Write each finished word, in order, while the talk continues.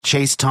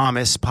Chase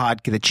Thomas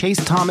the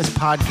Chase Thomas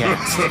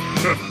podcast.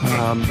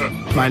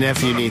 My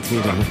nephew needs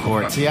me to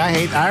record. See,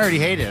 I already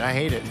hate it. I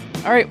hate it.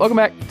 All right, welcome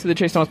back to the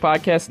Chase Thomas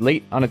podcast,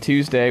 late on a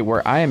Tuesday,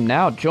 where I am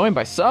now joined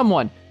by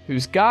someone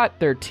who's got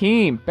their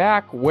team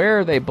back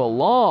where they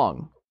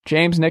belong.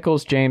 James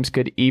Nichols. James,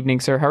 good evening,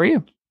 sir. How are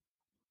you?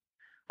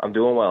 I'm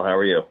doing well. How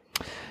are you?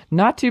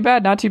 Not too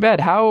bad, not too bad.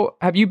 How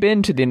have you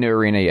been to the new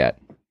arena yet?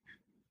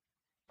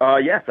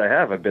 Yes, I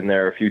have. I've been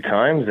there a few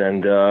times,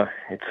 and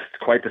it's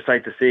quite the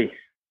sight to see.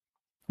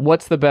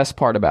 What's the best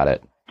part about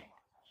it?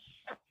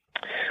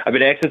 I've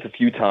been asked this a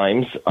few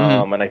times,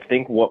 and I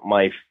think what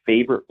my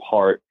favorite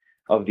part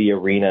of the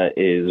arena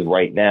is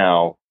right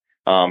now,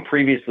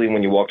 previously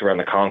when you walked around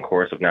the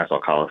concourse of Nassau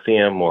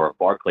Coliseum or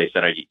Barclays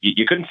Center,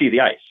 you couldn't see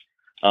the ice.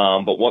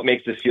 But what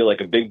makes this feel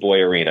like a big boy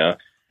arena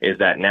is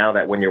that now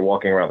that when you're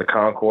walking around the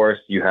concourse,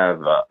 you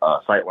have a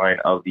sight line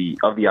of the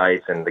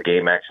ice and the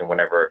game action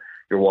whenever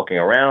you're walking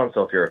around.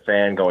 So if you're a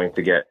fan going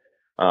to get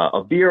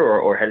a beer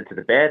or headed to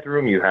the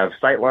bathroom, you have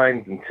sight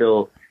lines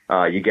until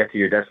you get to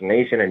your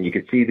destination, and you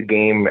can see the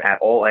game at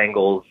all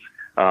angles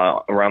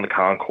around the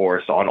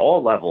concourse on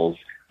all levels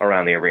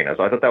around the arena.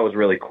 So I thought that was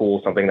really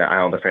cool, something that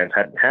Islander fans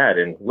hadn't had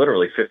in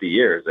literally 50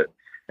 years,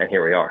 and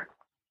here we are.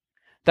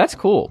 That's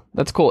cool.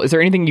 That's cool. Is there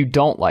anything you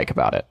don't like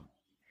about it?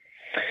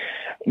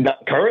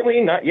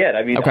 Currently, not yet.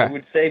 I mean, okay. I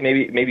would say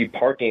maybe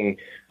parking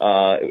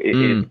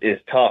is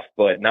tough,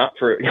 but not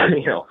for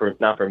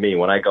not for me.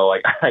 When I go,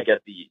 I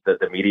get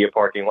the media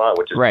parking lot,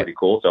 which is pretty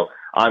cool. So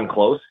I'm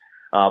close.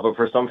 But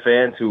for some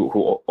fans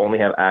who only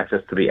have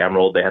access to the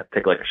Emerald, they have to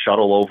take like a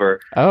shuttle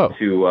over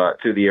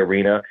to the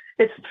arena.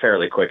 It's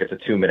fairly quick. It's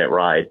a 2-minute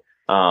ride.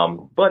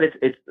 But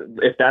it's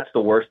if that's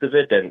the worst of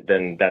it,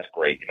 then that's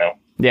great, you know.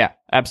 Yeah,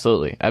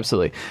 absolutely.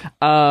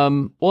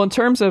 Well, in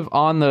terms of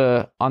on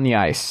the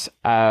ice,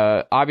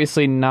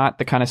 obviously not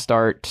the kind of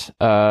start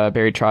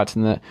Barry Trotz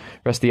and the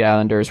rest of the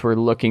Islanders were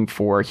looking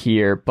for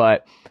here.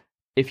 But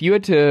if you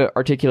had to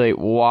articulate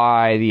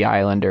why the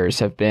Islanders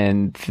have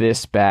been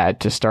this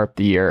bad to start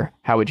the year,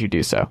 how would you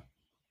do so?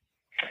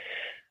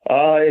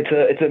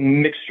 It's a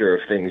mixture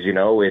of things, you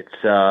know. It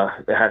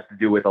has to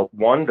do with the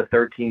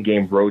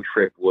 13-game road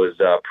trip was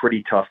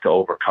pretty tough to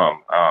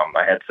overcome.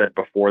 I had said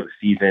before the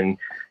season,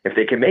 if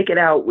they can make it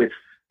out with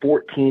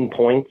 14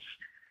 points,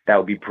 that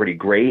would be pretty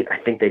great. I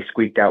think they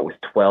squeaked out with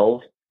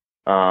 12.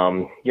 They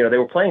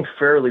were playing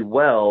fairly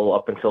well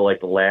up until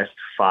like the last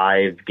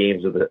 5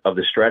 games of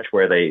the stretch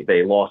where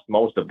they lost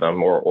most of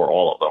them or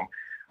all of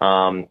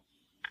them.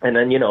 And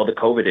then, the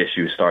COVID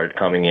issues started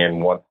coming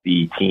in once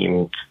the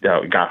team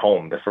got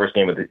home. The first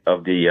game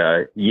of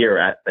the year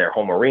at their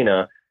home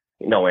arena,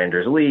 no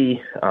Anders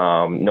Lee,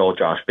 no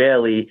Josh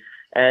Bailey,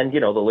 and,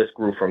 the list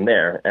grew from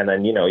there. And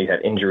then, you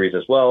had injuries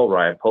as well,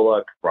 Ryan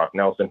Pulock, Brock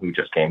Nelson, who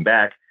just came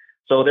back.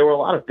 So there were a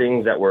lot of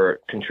things that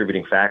were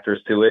contributing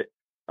factors to it.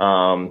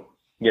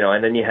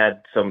 And then you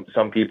had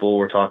some people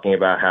were talking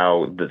about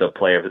how the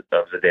play of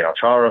Zdeno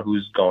Chara,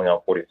 who's going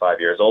on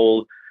 45 years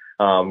old,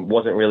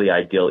 wasn't really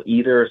ideal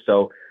either.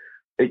 So,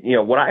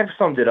 what I've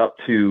summed it up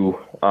to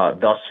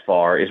thus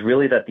far is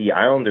really that the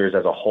Islanders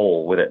as a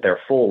whole, with their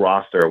full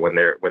roster, when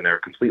they're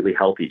completely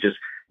healthy, just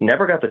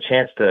never got the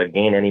chance to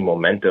gain any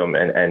momentum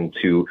and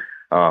to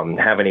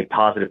have any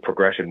positive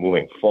progression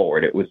moving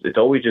forward. It's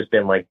always just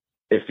been like,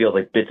 it feels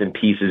like bits and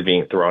pieces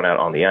being thrown out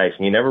on the ice,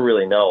 and you never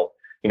really know,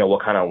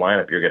 what kind of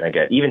lineup you're going to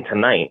get. Even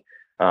tonight,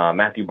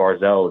 Matthew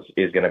Barzal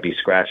is going to be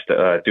scratched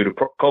due to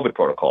COVID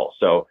protocol.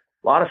 So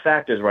a lot of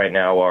factors right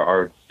now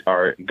are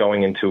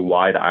going into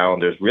why the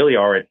Islanders really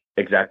aren't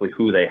exactly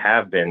who they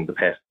have been the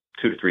past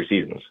 2 to 3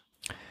 seasons.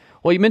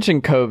 Well, you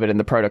mentioned COVID and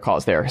the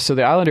protocols there. So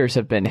the Islanders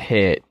have been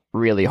hit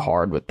really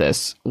hard with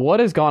this. What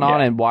has gone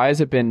on, and why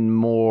has it been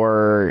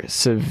more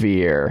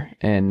severe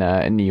in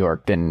New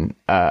York than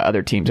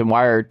other teams? And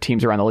why are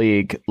teams around the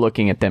league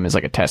looking at them as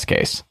like a test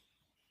case?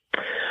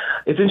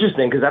 It's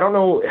interesting because I don't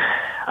know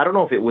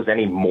if it was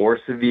any more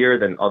severe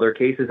than other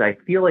cases. I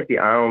feel like the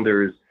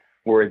Islanders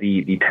were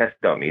the test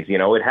dummies.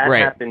 It had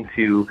happened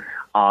to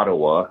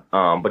Ottawa,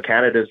 but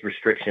Canada's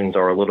restrictions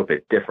are a little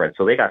bit different,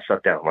 so they got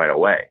shut down right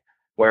away.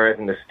 Whereas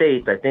in the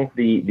States, I think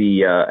the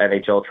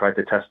NHL tried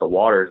to test the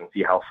waters and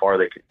see how far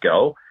they could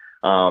go.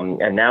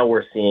 And now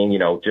we're seeing,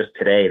 just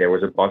today, there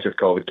was a bunch of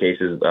COVID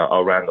cases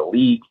around the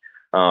league.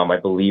 I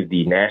believe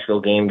the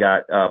Nashville game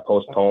got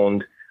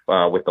postponed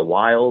with the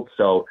Wild.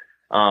 So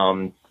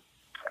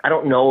I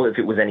don't know if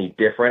it was any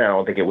different. I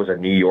don't think it was a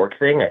New York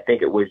thing. I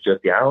think it was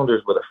just the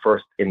Islanders were the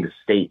first in the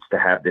States to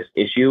have this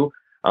issue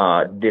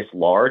this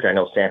large. I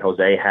know San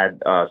Jose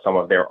had some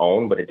of their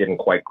own, but it didn't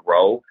quite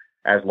grow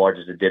as large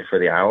as it did for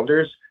the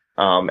Islanders.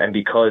 And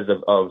because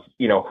of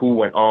who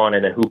went on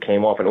and then who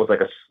came off, and it was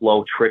like a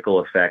slow trickle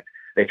effect,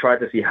 they tried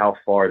to see how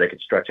far they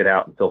could stretch it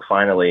out until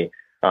finally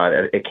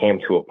it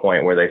came to a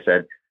point where they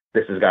said,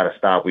 this has got to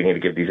stop. We need to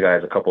give these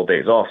guys a couple of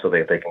days off so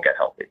they can get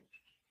healthy.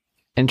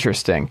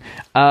 Interesting.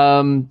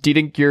 Do you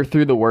think you're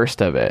through the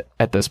worst of it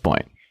at this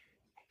point?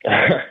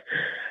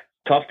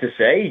 Tough to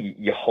say.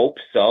 You hope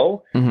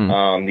so.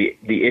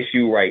 Mm-hmm. The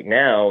issue right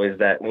now is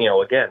that,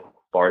 again,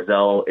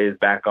 Barzal is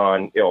back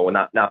on,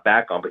 not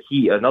back on, but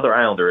another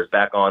Islander is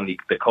back on the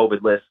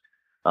COVID list.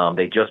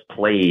 They just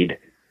played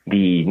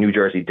the New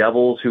Jersey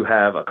Devils, who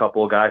have a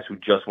couple of guys who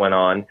just went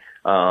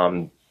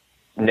on.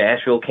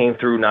 Nashville came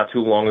through not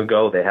too long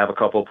ago. They have a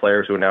couple of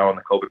players who are now on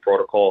the COVID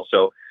protocol.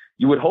 So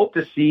you would hope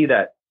to see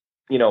that,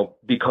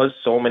 because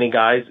so many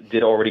guys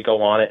did already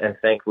go on it and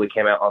thankfully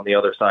came out on the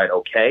other side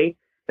okay,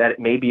 that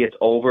maybe it's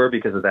over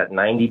because of that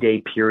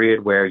 90-day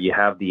period where you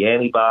have the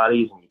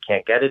antibodies and you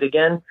can't get it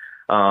again.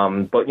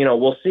 But,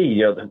 we'll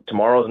see.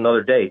 Tomorrow's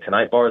another day.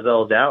 Tonight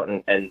Barzal's out.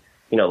 And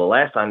the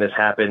last time this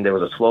happened, there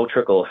was a slow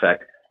trickle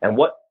effect. And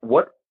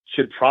what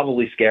should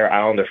probably scare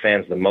Islander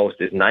fans the most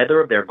is neither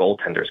of their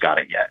goaltenders got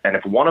it yet. And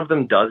if one of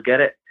them does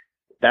get it,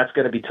 that's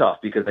going to be tough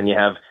because then you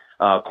have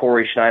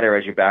Corey Schneider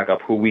as your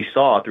backup, who we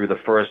saw through the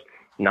first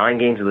 9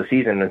 games of the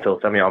season until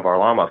Semyon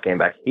Varlamov came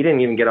back. He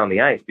didn't even get on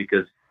the ice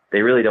because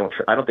they really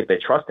I don't think they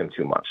trust him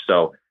too much.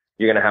 So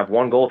you're going to have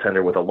one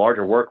goaltender with a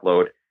larger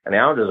workload, and the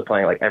Islanders are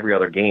playing like every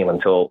other game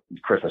until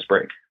Christmas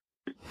break.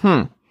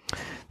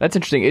 That's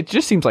interesting. It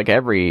just seems like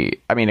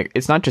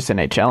it's not just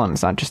NHL and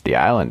it's not just the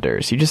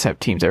Islanders. You just have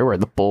teams everywhere.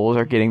 The Bulls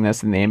are getting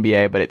this in the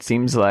NBA, but it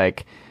seems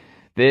like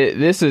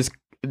this is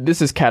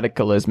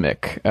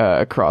cataclysmic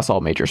across all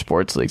major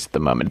sports leagues at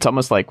the moment. It's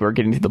almost like we're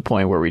getting to the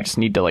point where we just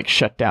need to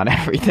shut down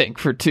everything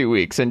for 2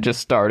 weeks and just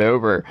start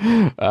over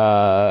in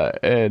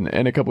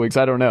a couple weeks.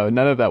 I don't know.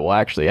 None of that will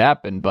actually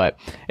happen, but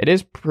it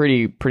is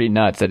pretty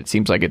nuts that it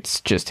seems like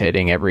it's just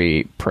hitting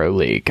every pro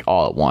league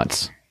all at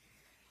once.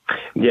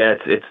 Yeah,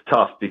 it's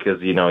tough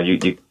because you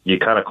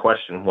kind of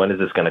question, when is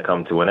this going to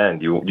come to an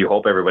end? You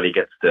hope everybody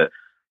gets to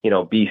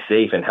be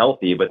safe and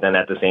healthy, but then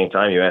at the same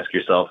time you ask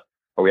yourself,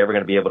 are we ever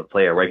going to be able to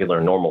play a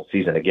regular normal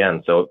season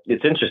again? So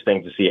it's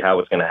interesting to see how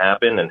it's going to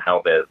happen and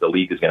how the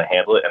league is going to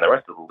handle it, and the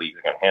rest of the league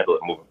is going to handle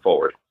it moving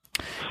forward.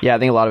 Yeah, I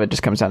think a lot of it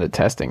just comes down to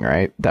testing,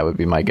 right? That would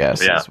be my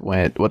guess. Yeah. Is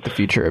what the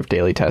future of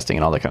daily testing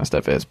and all that kind of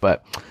stuff is.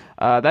 But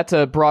that's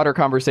a broader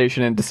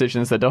conversation and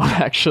decisions that don't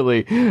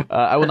actually,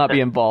 I will not be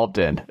involved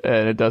in,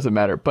 and it doesn't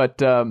matter.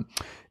 But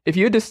if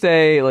you had to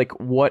say,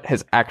 what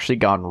has actually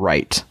gone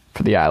right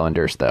for the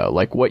Islanders, though,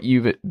 what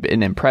you've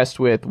been impressed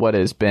with, what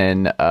has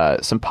been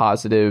some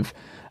positive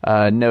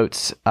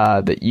notes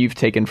that you've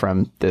taken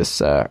from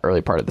this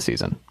early part of the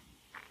season?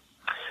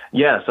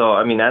 Yeah, so,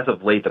 as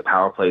of late, the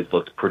power plays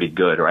looked pretty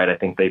good, right? I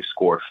think they've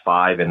scored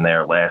 5 in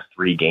their last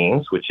 3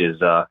 games, which is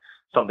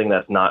something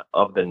that's not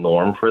of the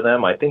norm for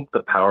them. I think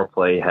the power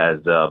play has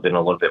been a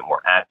little bit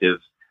more active,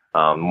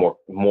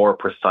 more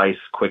precise,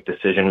 quick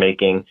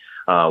decision-making,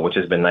 which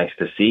has been nice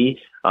to see.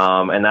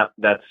 And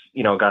that's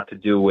got to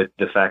do with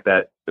the fact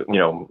that,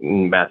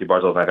 Matthew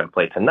Barzal's not going to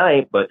play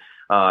tonight, but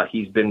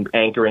he's been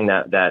anchoring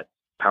that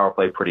power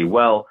play pretty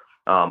well.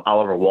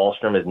 Oliver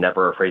Wahlstrom is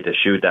never afraid to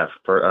shoot. That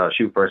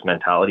shoot first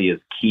mentality is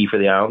key for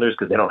the Islanders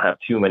because they don't have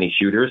too many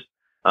shooters.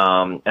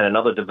 And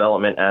another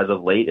development as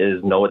of late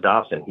is Noah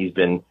Dobson. He's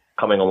been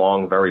coming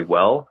along very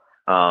well.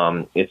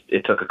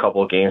 It took a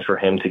couple of games for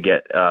him to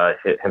get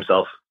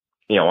himself,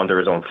 under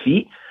his own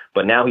feet,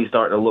 but now he's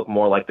starting to look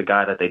more like the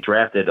guy that they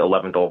drafted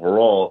 11th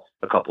overall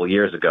a couple of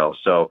years ago.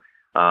 So,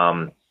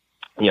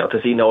 to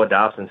see Noah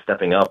Dobson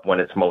stepping up when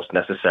it's most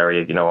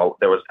necessary, there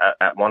was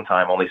at one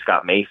time only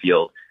Scott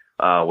Mayfield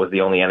was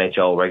the only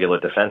NHL regular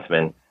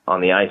defenseman on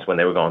the ice when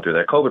they were going through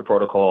their COVID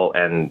protocol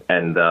and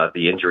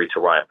the injury to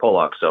Ryan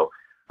Pollock. So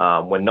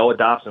when Noah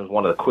Dobson was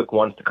one of the quick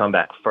ones to come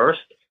back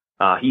first,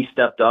 he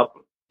stepped up,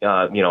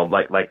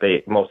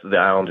 like most of the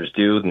Islanders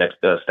do, the next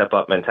step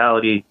up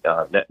mentality,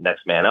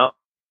 next man up.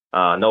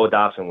 Noah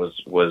Dobson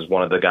was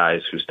one of the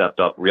guys who stepped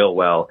up real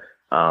well,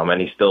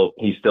 and he's still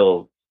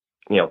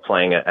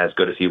playing as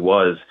good as he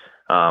was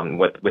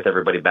with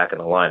everybody back in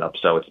the lineup.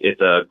 So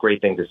it's a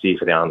great thing to see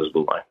for the Islanders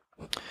blue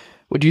line.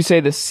 Would you say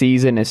the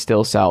season is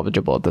still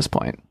salvageable at this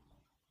point?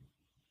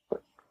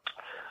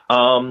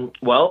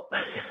 Well,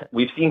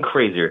 we've seen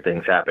crazier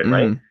things happen,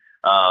 right?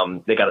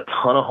 They got a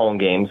ton of home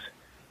games.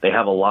 They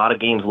have a lot of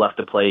games left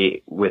to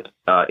play with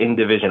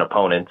in-division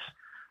opponents.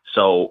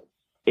 So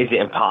is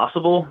it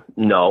impossible?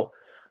 No.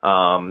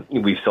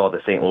 We saw the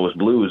St. Louis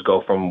Blues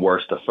go from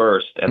worst to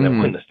first and then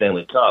win the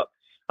Stanley Cup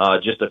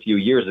just a few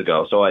years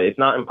ago. So it's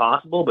not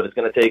impossible, but it's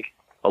going to take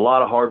a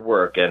lot of hard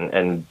work,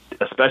 and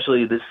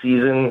especially this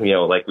season,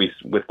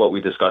 with what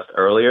we discussed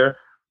earlier,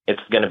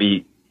 it's going to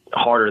be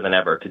harder than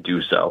ever to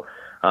do so.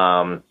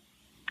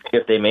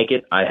 If they make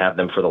it, I have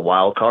them for the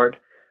wild card,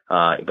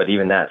 but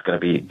even that's going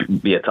to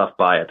be a tough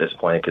buy at this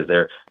point because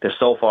they're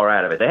so far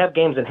out of it. They have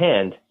games in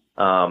hand,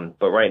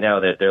 but right now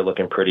they're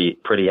looking pretty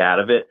out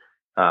of it.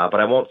 But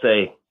I won't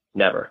say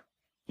never.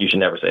 You should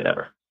never say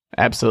never.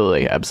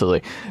 Absolutely.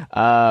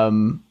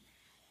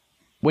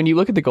 When you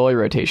look at the goalie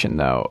rotation,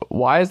 though,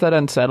 why is that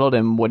unsettled,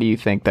 and what do you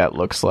think that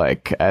looks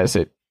like as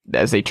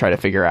they try to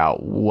figure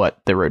out what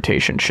the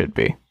rotation should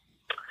be?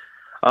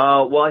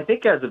 Well, I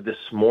think as of this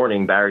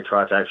morning, Barry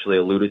Trotz actually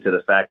alluded to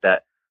the fact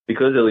that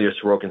because Ilya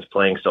Sorokin's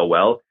playing so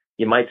well,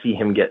 you might see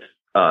him get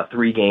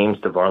 3 games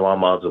to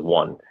Varlamov's of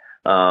 1.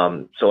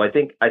 So I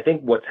think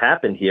what's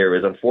happened here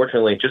is,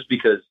 unfortunately, just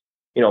because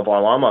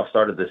Varlamov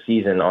started the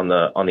season on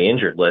the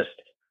injured list.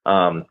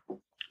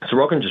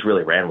 Sorokin just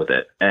really ran with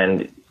it,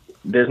 and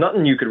there's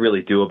nothing you could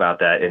really do about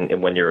that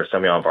when you're a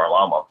Semyon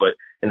Varlamov. But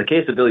in the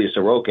case of Ilya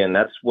Sorokin,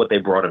 that's what they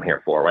brought him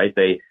here for, right?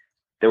 They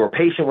were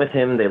patient with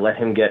him. They let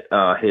him get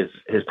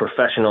his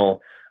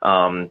professional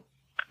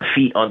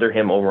feet under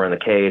him over in the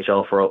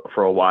KHL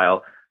for a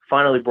while.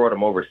 Finally brought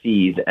him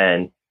overseas,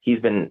 and he's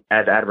been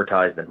as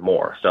advertised and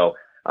more. So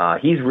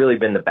he's really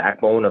been the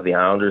backbone of the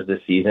Islanders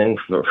this season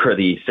for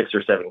the 6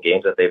 or 7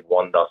 games that they've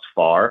won thus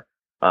far,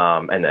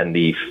 and then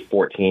the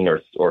 14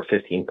 or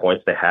 15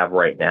 points they have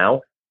right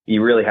now.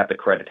 You really have to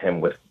credit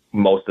him with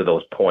most of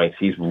those points.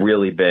 He's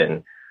really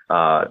been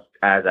as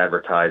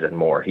advertised and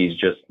more. He's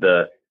just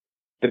the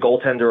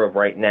goaltender of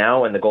right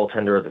now and the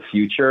goaltender of the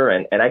future.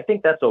 And I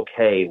think that's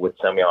okay with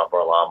Semyon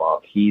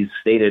Varlamov. He's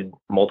stated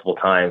multiple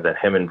times that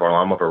him and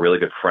Varlamov are really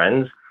good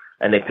friends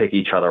and they pick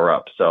each other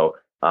up. So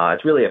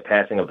it's really a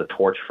passing of the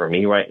torch for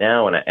me right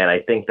now. And I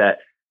think that,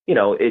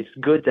 it's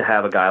good to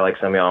have a guy like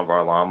Semyon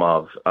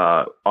Varlamov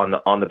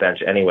on the bench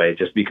anyway,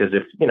 just because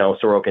if,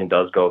 Sorokin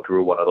does go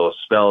through one of those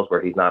spells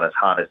where he's not as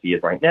hot as he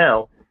is right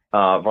now,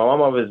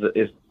 Varlamov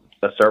is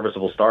a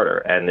serviceable starter,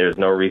 and there's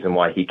no reason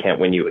why he can't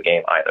win you a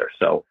game either.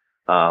 So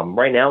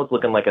right now it's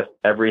looking like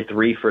every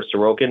 3 for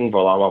Sorokin,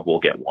 Varlamov will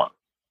get 1.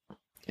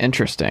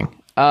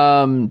 Interesting.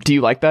 Do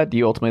you like that? Do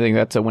you ultimately think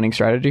that's a winning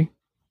strategy?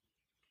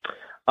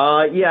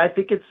 Yeah, I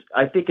think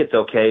it's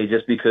okay,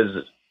 just because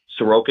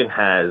Sorokin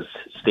has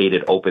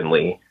stated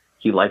openly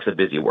he likes a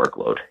busy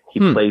workload. He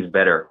plays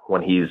better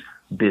when he's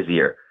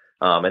busier.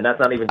 And that's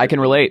not even I can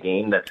relate.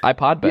 Game I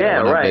pod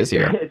better when I'm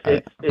busier.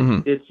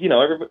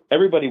 It's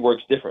everybody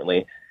works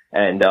differently.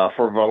 And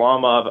for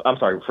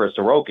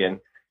Sorokin,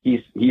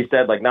 he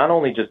said, like, not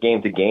only just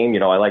game to game,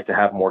 I like to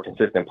have more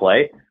consistent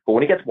play, but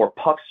when he gets more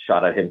pucks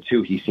shot at him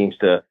too, he seems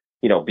to,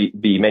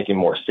 be making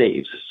more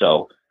saves.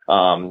 So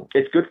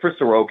it's good for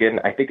Sorokin.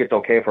 I think it's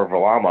okay for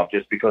Varlamov,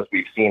 just because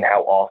we've seen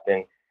how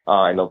often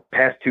in the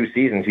past 2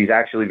 seasons he's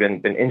actually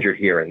been injured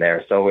here and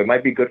there. So it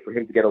might be good for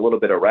him to get a little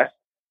bit of rest,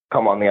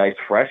 come on the ice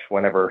fresh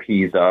whenever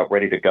he's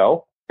ready to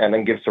go, and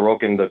then give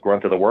Sorokin the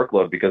grunt of the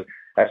workload, because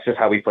that's just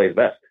how he plays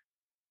best.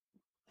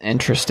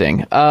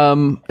 Interesting.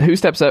 Who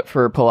steps up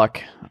for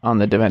Pulock on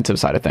the defensive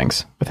side of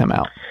things with him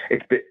out?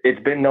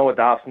 It's been Noah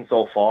Dobson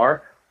so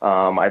far.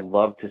 I'd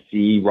love to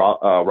see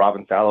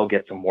Robin Salo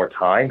get some more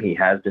time. He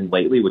has been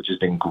lately, which has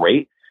been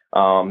great.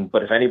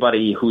 But if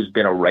anybody who's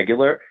been a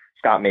regular,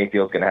 Scott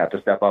Mayfield's going to have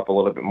to step up a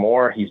little bit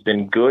more. He's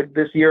been good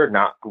this year,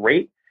 not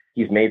great.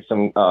 He's made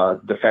some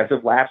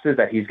defensive lapses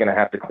that he's going to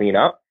have to clean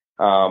up.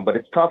 But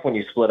it's tough when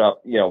you split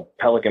up,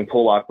 Pelech and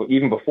Pulock. But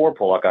even before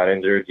Pulock got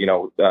injured,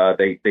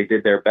 they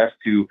did their best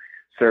to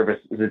service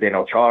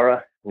Zdeno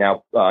Chara.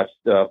 Now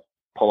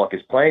Pulock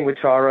is playing with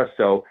Chara,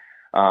 so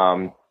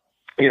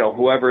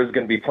whoever is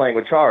going to be playing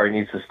with Chara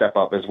needs to step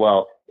up as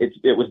well.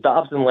 It was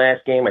Dobson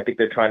last game. I think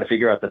they're trying to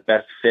figure out the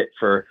best fit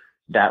for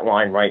that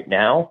line right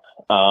now.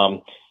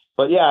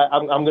 But yeah,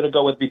 I'm going to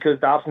go with, because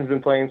Dobson's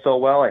been playing so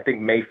well, I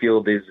think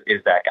Mayfield is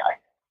that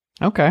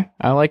guy. Okay,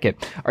 I like it.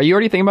 Are you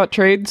already thinking about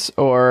trades,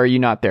 or are you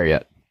not there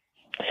yet?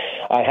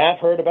 I have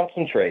heard about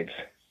some trades.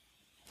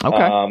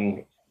 Okay.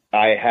 And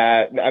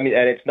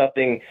it's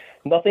nothing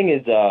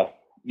is,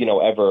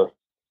 ever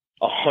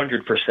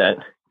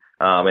 100%.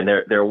 And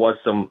there was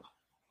some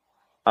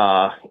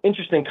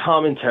interesting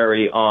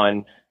commentary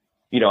on,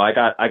 I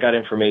got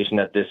information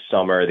that this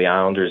summer the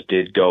Islanders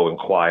did go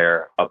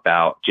inquire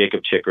about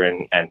Jacob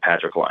Chychrun and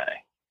Patrick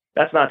Laine.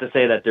 That's not to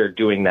say that they're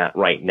doing that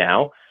right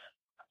now.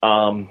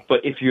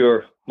 But if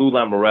you're Lou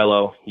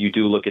Lamoriello, you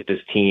do look at this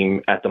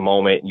team at the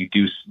moment, you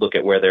do look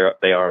at where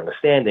they are in the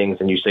standings,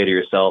 and you say to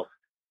yourself,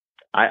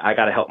 I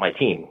got to help my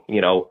team.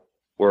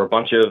 We're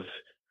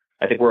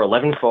I think we're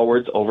 11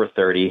 forwards over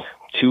 30,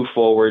 2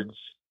 forwards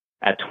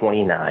at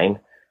 29.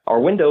 Our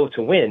window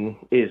to win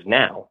is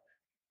now.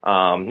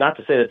 Not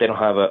to say that they don't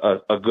have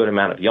a good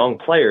amount of young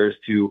players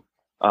to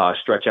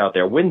stretch out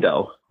their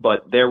window,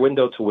 but their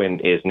window to win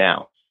is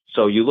now.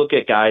 So you look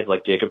at guys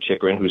like Jacob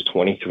Chychrun, who's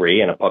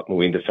 23 and a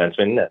puck-moving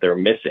defenseman that they're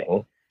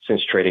missing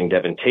since trading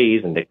Devin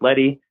Tays and Nick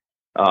Leddy.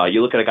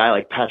 You look at a guy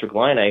like Patrick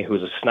Laine,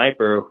 who's a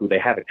sniper who they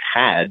haven't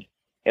had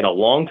in a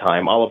long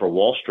time. Oliver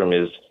Wahlstrom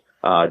is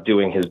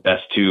doing his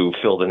best to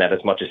fill the net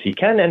as much as he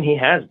can, and he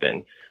has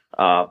been.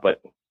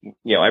 But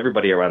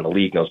everybody around the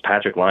league knows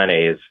Patrick Laine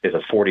is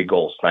a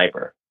 40-goal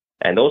sniper,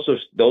 and those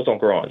don't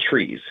grow on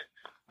trees.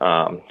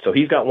 So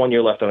he's got 1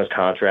 year left on his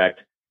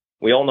contract.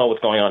 We all know what's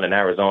going on in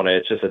Arizona.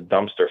 It's just a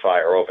dumpster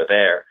fire over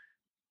there.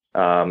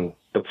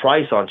 The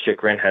price on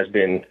Chychrun has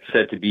been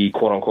said to be,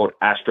 quote unquote,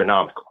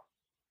 astronomical.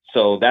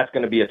 So that's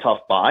going to be a tough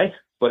buy.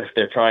 But if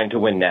they're trying to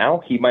win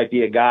now, he might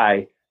be a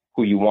guy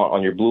who you want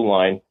on your blue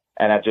line.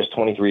 And at just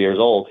 23 years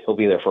old, he'll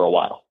be there for a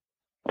while.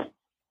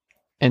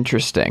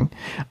 Interesting.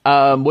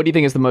 What do you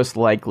think is the most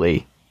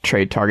likely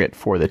trade target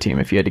for the team?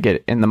 If you had to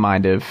get in the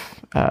mind of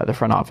the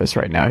front office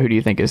right now, who do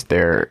you think is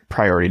their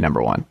priority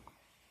number one?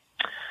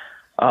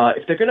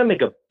 If they're going to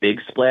make a big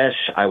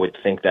splash, I would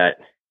think that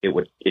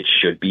it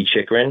should be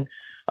Chychrun.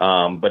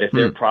 But if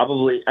they're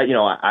probably,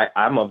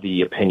 I'm of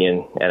the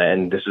opinion,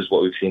 and this is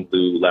what we've seen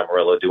Lou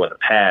Lamoriello do in the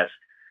past,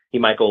 he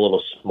might go a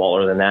little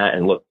smaller than that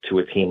and look to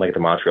a team like the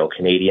Montreal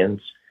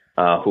Canadiens,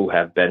 who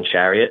have Ben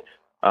Chariot,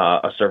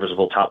 a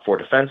serviceable top four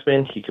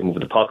defenseman. He can move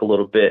the puck a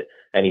little bit,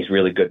 and he's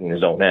really good in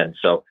his own end.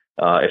 So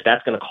if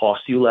that's going to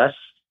cost you less,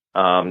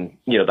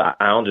 the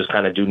Islanders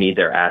kind of do need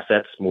their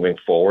assets moving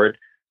forward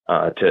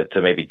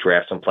to maybe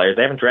draft some players.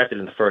 They haven't drafted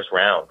in the first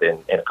round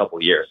in a couple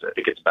of years. I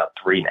think it's about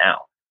 3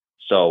 now.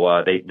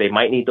 So they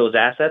might need those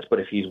assets, but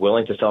if he's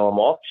willing to sell them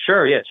off,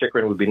 sure, yeah,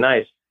 Chychrun would be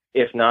nice.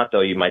 If not,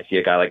 though, you might see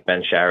a guy like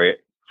Ben Chariot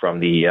from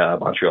the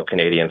Montreal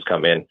Canadiens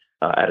come in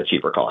at a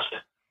cheaper cost.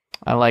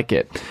 I like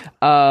it.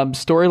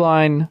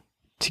 Storyline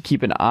to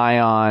keep an eye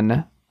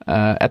on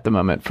at the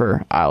moment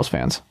for Isles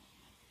fans.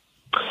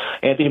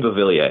 Anthony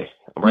Beauvillier.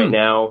 Right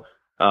now,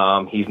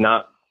 it's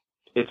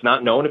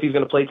not known if he's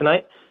going to play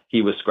tonight.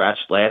 He was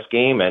scratched last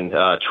game, and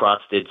Trotz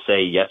did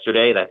say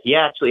yesterday that he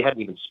actually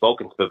hadn't even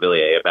spoken to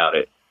Beauvillier about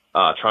it,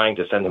 trying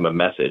to send him a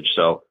message.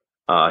 So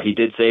he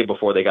did say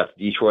before they got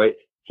to Detroit,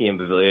 he and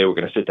Beauvillier were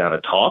going to sit down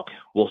and talk.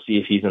 We'll see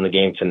if he's in the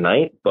game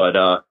tonight.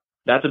 But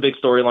that's a big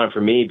storyline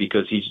for me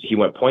because he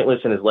went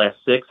pointless in his last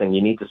 6, and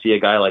you need to see a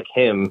guy like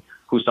him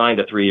who signed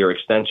a 3-year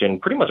extension,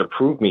 pretty much a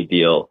prove-me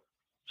deal,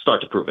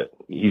 start to prove it.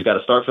 He's got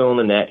to start filling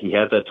the net. He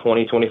has that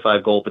 20,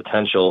 25 goal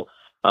potential,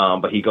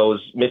 but he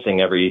goes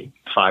missing every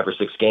 5 or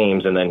 6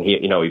 games, and then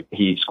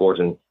he scores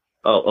in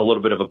a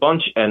little bit of a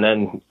bunch and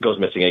then goes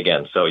missing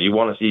again. So you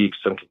want to see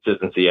some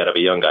consistency out of a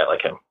young guy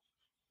like him.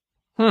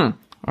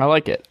 I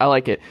like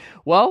it.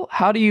 Well,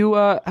 how do you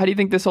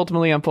think this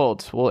ultimately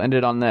unfolds? We'll end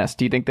it on this.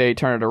 Do you think they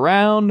turn it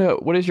around?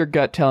 What is your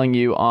gut telling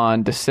you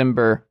on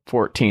December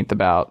 14th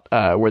about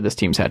where this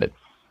team's headed?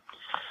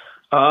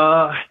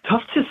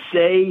 Tough to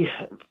say.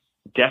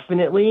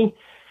 Definitely.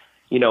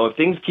 If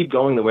things keep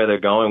going the way they're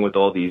going with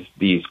all these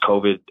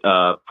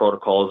COVID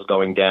protocols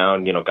going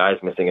down, guys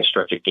missing a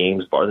stretch of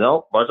games,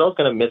 Barzal's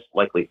going to miss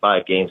likely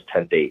 5 games,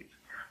 10 days.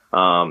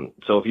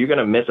 So if you're going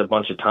to miss a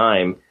bunch of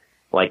time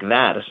like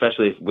that,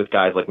 especially with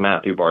guys like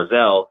Matthew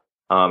Barzal,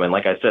 and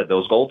like I said,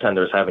 those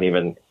goaltenders haven't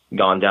even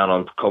gone down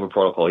on COVID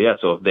protocol yet.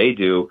 So if they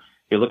do,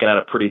 you're looking at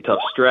a pretty tough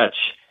stretch.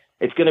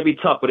 It's going to be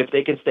tough, but if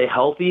they can stay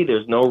healthy,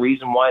 there's no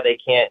reason why they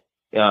can't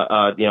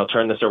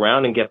turn this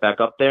around and get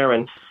back up there.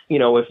 And,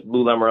 if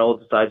Lou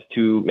Lamoriello decides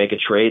to make a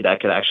trade, that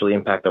could actually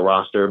impact the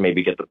roster,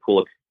 maybe get the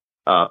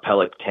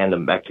Pulock-Pelech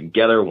tandem back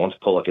together once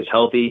Pulock is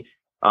healthy.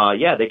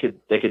 They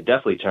could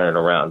definitely turn it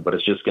around, but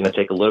it's just going to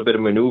take a little bit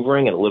of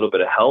maneuvering and a little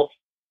bit of health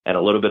and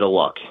a little bit of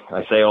luck.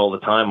 I say all the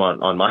time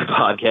on my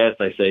podcast,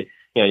 I say,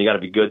 you got to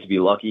be good to be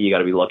lucky. You got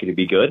to be lucky to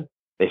be good.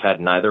 They've had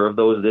neither of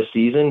those this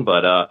season,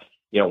 but,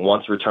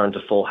 once returned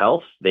to full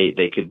health,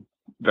 they could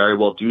very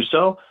well do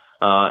so.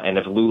 And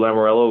if Lou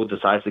Lamoriello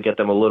decides to get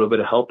them a little bit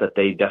of help that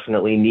they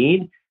definitely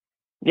need,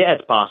 yeah,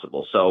 it's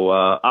possible. So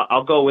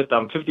I'll go with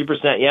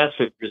 50% yes,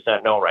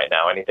 50% no right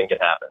now. Anything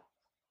could happen.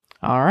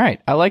 All right.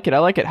 I like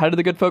it. How do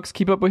the good folks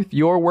keep up with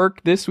your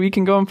work this week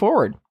and going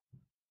forward?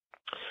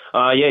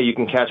 You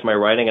can catch my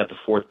writing at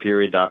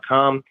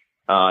thefourthperiod.com.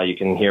 You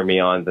can hear me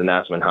on the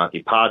Nassman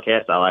Hockey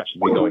Podcast. I'll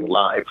actually be going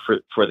live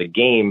for the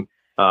game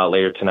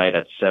later tonight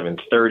at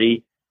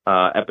 7:30.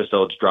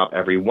 Episodes drop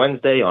every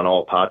Wednesday on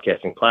all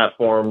podcasting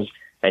platforms,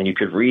 and you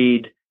could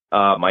read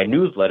my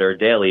newsletter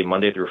daily,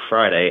 Monday through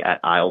Friday, at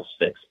Isles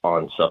Fix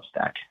on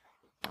Substack.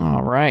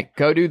 All right,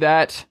 go do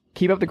that.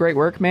 Keep up the great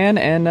work, man,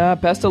 and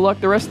best of luck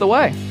the rest of the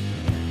way.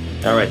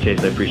 All right,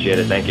 Chase, I appreciate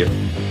it. Thank you.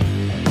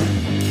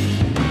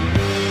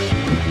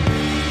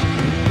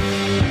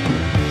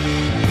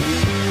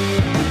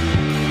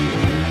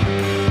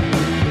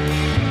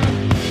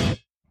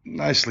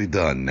 Nicely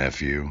done,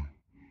 nephew.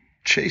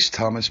 Chase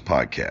Thomas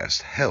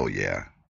Podcast. Hell yeah.